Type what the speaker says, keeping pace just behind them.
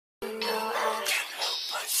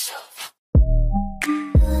You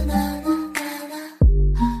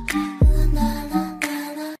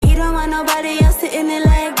don't want nobody else sitting it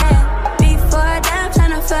like that. Before I die, I'm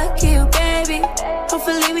tryna fuck you, baby.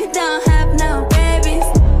 Hopefully we don't have no babies.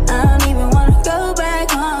 I don't even wanna go back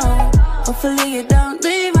home. Hopefully you don't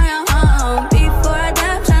leave my home. Before I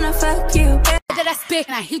die, I'm tryna fuck you, baby. That's big,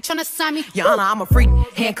 now he tryna sign me. Your Honor, I'm a freak.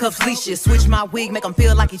 Handcuffs, leashes. Switch my wig, make him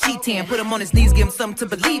feel like he cheating. Put him on his knees, give him something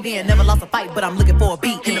to believe in. Never lost a fight, but I'm looking for a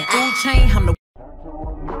beat. In the food chain, I'm the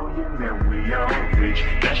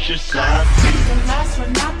That's your side. The last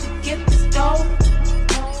one out to get the stove.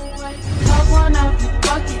 No way. Plug one out the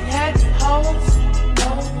bucket, had the hoes. No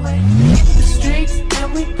way. Hit the streets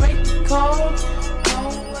and we break the code. No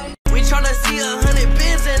way. We tryna see 100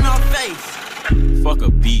 bins in our face. Fuck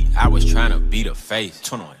a beat, I was tryna beat a face.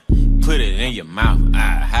 21. Put it in your mouth,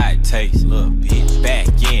 how it tastes. Little bitch, back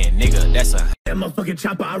in, nigga, that's a. That motherfucking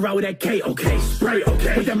chopper, I ride with that K, okay. Spray,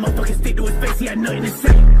 okay. Put that motherfucking stick to his face, he had nothing to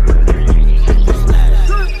say.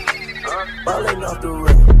 Ballin' off the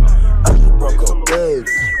rip, I just broke up big.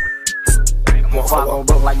 Motherfucker gon'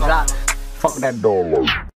 broke like that. Fuck that door.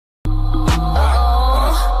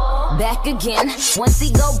 Back again. Once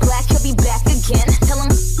he go black, he'll be back again. Tell him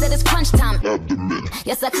that it's crunch time.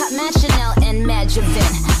 Yes, I caught Mad Chanel and Mad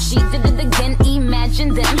Javin. She did it again,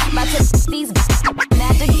 imagine them. About to these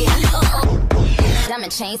mad again.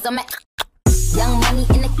 Diamond chains on my young money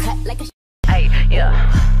in the cut like a Hey, yeah.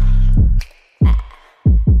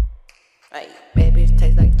 Hey, baby, it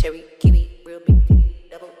tastes like cherry, kiwi, real big titty,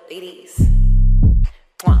 double ladies.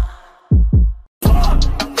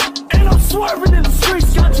 And I'm swerving in the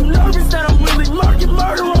streets, got you nervous that I'm really lurking,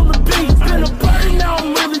 murder on the beat. Been a burden, now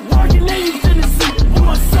I'm really working, and you didn't see. You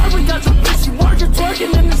my servant, got your bitch, she working,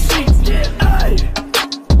 twerking in the sheets. Yeah, hey,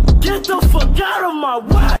 get the fuck out of my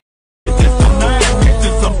way.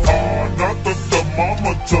 It's a not the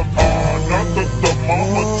mama to not the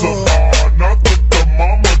mama to not the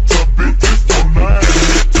mama to bitches tonight.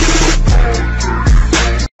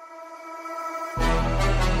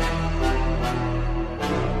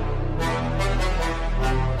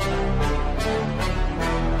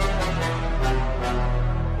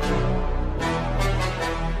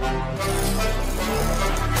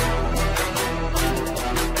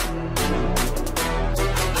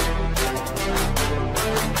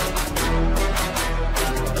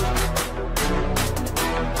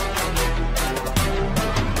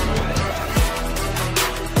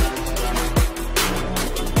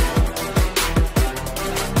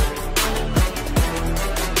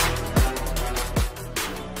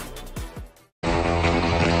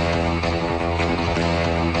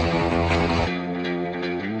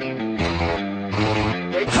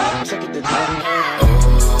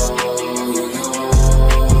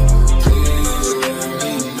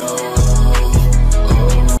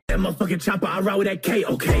 That motherfucking chopper, I ride with that K,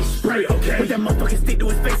 okay. Spray, okay. Put that motherfucking stick to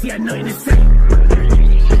his face, he had nothing to say.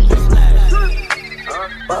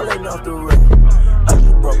 Ballin' off the rip, I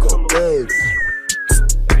just broke up big.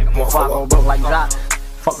 Motherfucker gon' broke like that.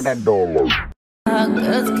 Fuck that door.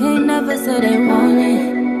 Girls can't never say they want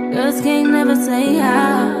it. Girls can't never say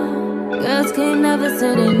how. Girls can't never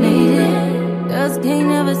say they need it. Girls can't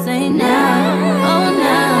never say now. Oh,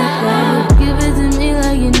 now, baby. Give it to me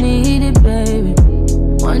like you need it, baby.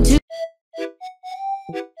 Want you.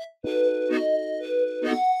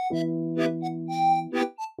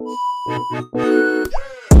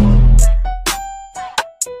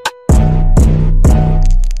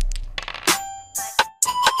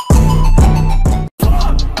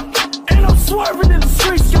 And I'm swerving in the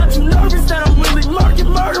streets, got you nervous that I'm really lurking,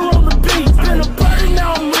 murder on the beat. Been a burden,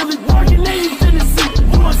 now I'm really working, and you didn't see.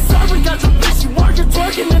 You my servant, got your bitch, she working,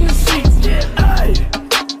 twerking in the sheets. Yeah, hey,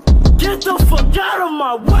 get the fuck out of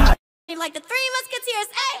my way. Like the Three Musketeers,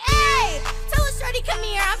 ay, ay. Tell us, shorty, come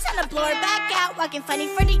here. I'm trying to blow her back out, walking funny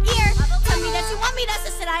for the year. Tell me that you want me, that's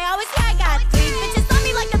the shit I always hear. I got 3 bitches on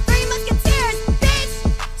me like the Three Musketeers.